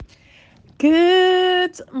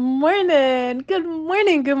Good morning. Good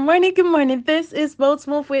morning. Good morning. Good morning. This is Boats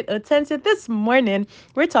Move with Attention. This morning,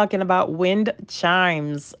 we're talking about wind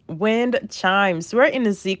chimes. Wind chimes. We're in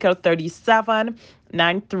Ezekiel 37,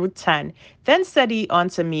 9 through 10. Then said he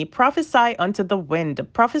unto me, Prophesy unto the wind,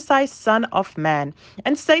 prophesy, son of man,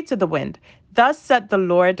 and say to the wind, Thus said the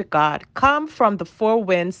Lord God, Come from the four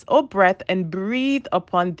winds, O breath, and breathe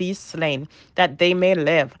upon these slain, that they may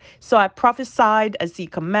live. So I prophesied as he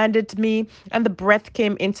commanded me, and the breath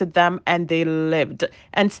came into them, and they lived,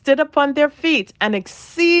 and stood upon their feet, an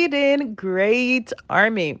exceeding great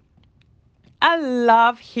army. I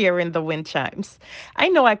love hearing the wind chimes. I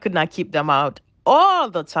know I could not keep them out all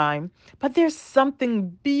the time, but there's something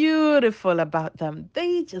beautiful about them.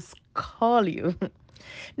 They just call you.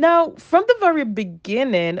 Now, from the very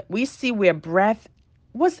beginning, we see where breath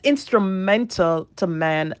was instrumental to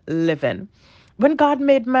man living. When God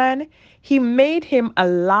made man, he made him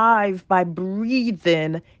alive by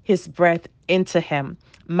breathing his breath into him.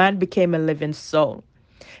 Man became a living soul.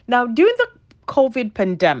 Now, during the COVID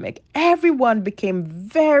pandemic, everyone became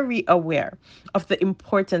very aware of the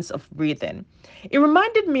importance of breathing. It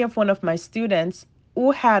reminded me of one of my students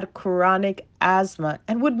who had chronic asthma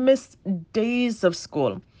and would miss days of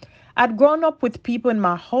school. I'd grown up with people in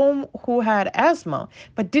my home who had asthma,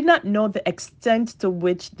 but did not know the extent to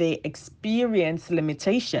which they experienced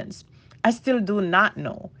limitations. I still do not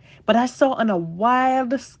know, but I saw on a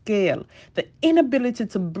wild scale the inability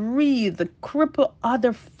to breathe, the cripple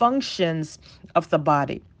other functions of the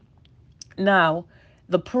body. Now,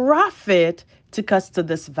 the prophet took us to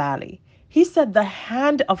this valley. He said the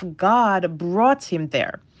hand of God brought him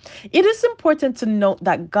there. It is important to note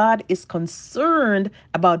that God is concerned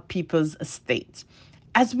about people's state.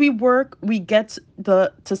 As we work, we get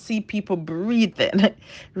to see people breathing,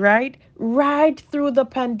 right? Right through the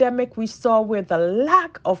pandemic, we saw where the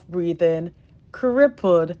lack of breathing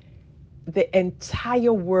crippled the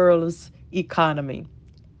entire world's economy.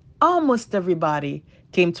 Almost everybody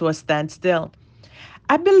came to a standstill.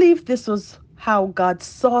 I believe this was how God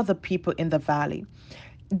saw the people in the valley.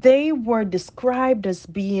 They were described as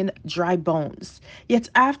being dry bones. Yet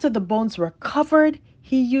after the bones were covered,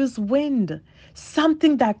 he used wind,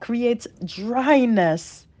 something that creates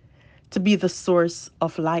dryness, to be the source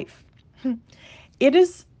of life. It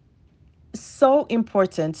is so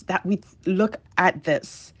important that we look at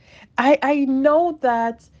this. I know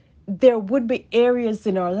that there would be areas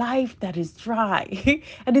in our life that is dry,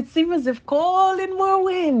 and it seems as if calling more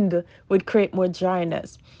wind would create more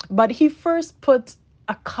dryness. But he first put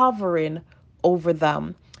a covering over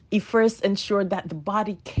them. He first ensured that the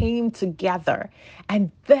body came together,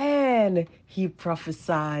 and then he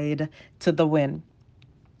prophesied to the wind.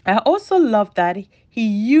 I also love that he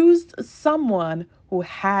used someone who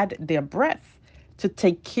had their breath to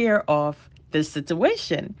take care of this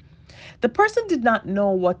situation. The person did not know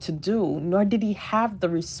what to do, nor did he have the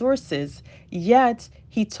resources, yet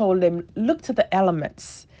he told him, Look to the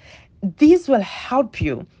elements. These will help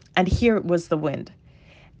you. And here it was the wind.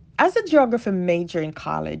 As a geography major in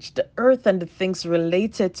college, the earth and the things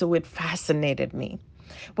related to it fascinated me.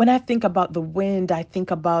 When I think about the wind, I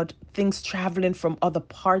think about things traveling from other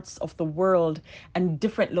parts of the world and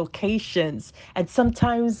different locations. And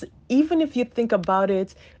sometimes, even if you think about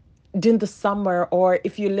it, during the summer, or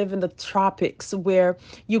if you live in the tropics where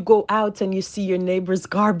you go out and you see your neighbor's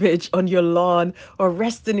garbage on your lawn or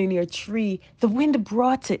resting in your tree, the wind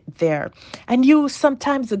brought it there. And you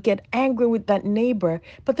sometimes will get angry with that neighbor,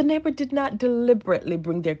 but the neighbor did not deliberately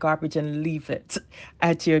bring their garbage and leave it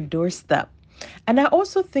at your doorstep. And I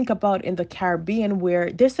also think about in the Caribbean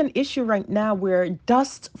where there's an issue right now where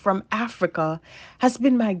dust from Africa has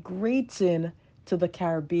been migrating to the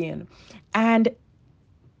Caribbean. And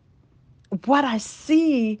what I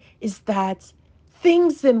see is that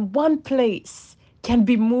things in one place can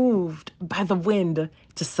be moved by the wind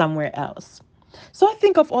to somewhere else. So I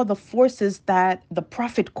think of all the forces that the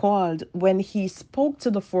prophet called when he spoke to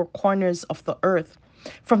the four corners of the earth,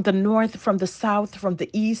 from the north, from the south, from the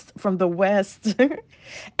east, from the west.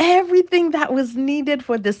 Everything that was needed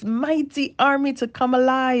for this mighty army to come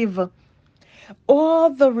alive. All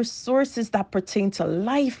the resources that pertain to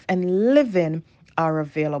life and living are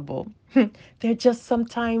available. They're just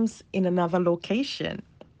sometimes in another location.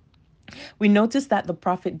 We notice that the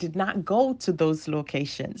prophet did not go to those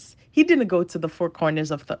locations. He didn't go to the four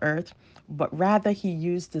corners of the earth, but rather he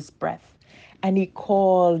used his breath and he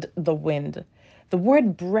called the wind. The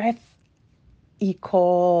word breath, he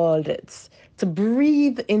called it to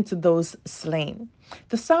breathe into those slain.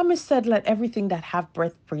 The psalmist said, Let everything that have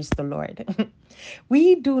breath praise the Lord.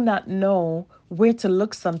 We do not know where to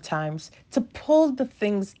look sometimes to pull the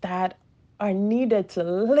things that are needed to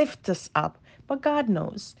lift us up, but God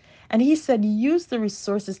knows. And He said, use the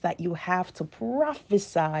resources that you have to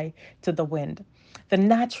prophesy to the wind, the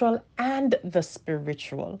natural and the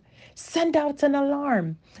spiritual. Send out an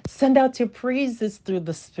alarm, send out your praises through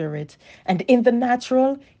the Spirit. And in the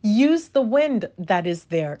natural, use the wind that is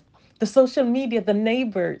there, the social media, the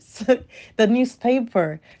neighbors, the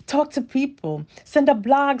newspaper. Talk to people, send a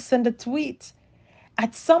blog, send a tweet.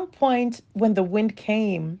 At some point, when the wind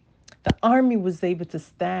came, the army was able to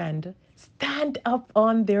stand up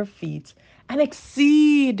on their feet, an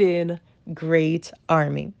exceeding great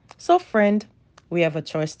army. So, friend, we have a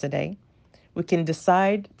choice today. We can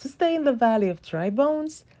decide to stay in the valley of dry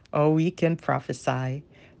bones, or we can prophesy.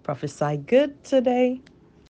 Prophesy good today,